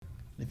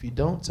If you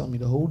don't, tell me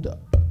to hold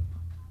up.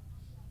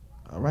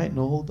 All right,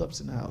 no hold-ups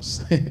in the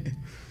house.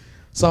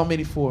 Psalm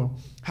 84.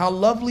 How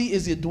lovely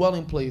is your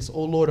dwelling place,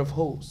 O Lord of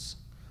hosts.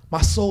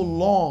 My soul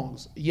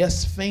longs,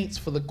 yes, faints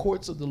for the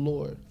courts of the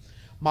Lord.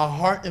 My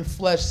heart and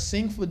flesh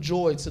sing for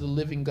joy to the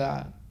living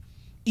God.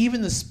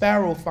 Even the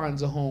sparrow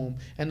finds a home,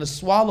 and the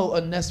swallow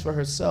a nest for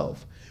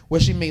herself,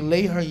 where she may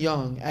lay her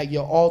young at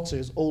your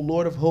altars, O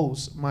Lord of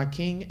hosts, my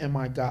King and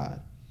my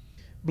God.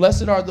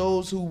 Blessed are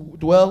those who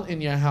dwell in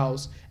your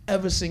house,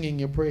 ever singing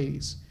your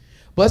praise.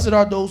 Blessed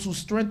are those whose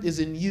strength is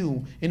in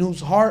you, in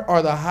whose heart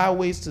are the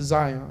highways to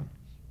Zion.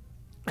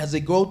 As they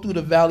go through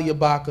the valley of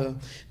Baca,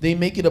 they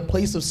make it a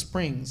place of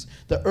springs.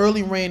 The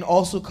early rain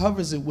also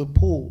covers it with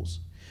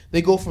pools.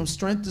 They go from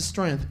strength to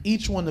strength.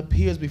 Each one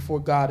appears before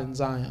God in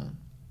Zion.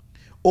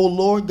 O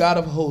Lord God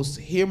of hosts,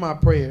 hear my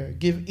prayer.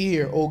 Give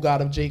ear, O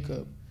God of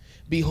Jacob.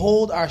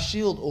 Behold our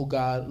shield, O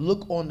God.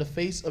 Look on the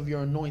face of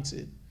your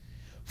anointed.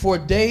 For a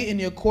day in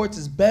your courts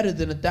is better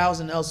than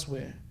 1,000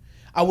 elsewhere.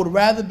 I would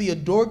rather be a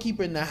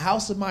doorkeeper in the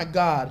house of my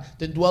God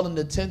than dwell in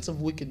the tents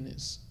of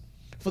wickedness.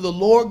 For the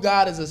Lord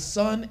God is a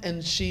sun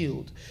and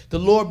shield. The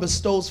Lord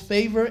bestows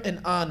favor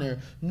and honor.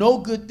 No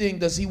good thing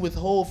does he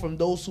withhold from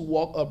those who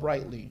walk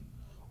uprightly.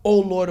 O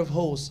Lord of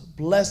hosts,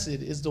 blessed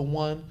is the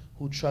one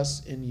who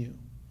trusts in you.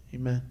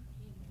 Amen.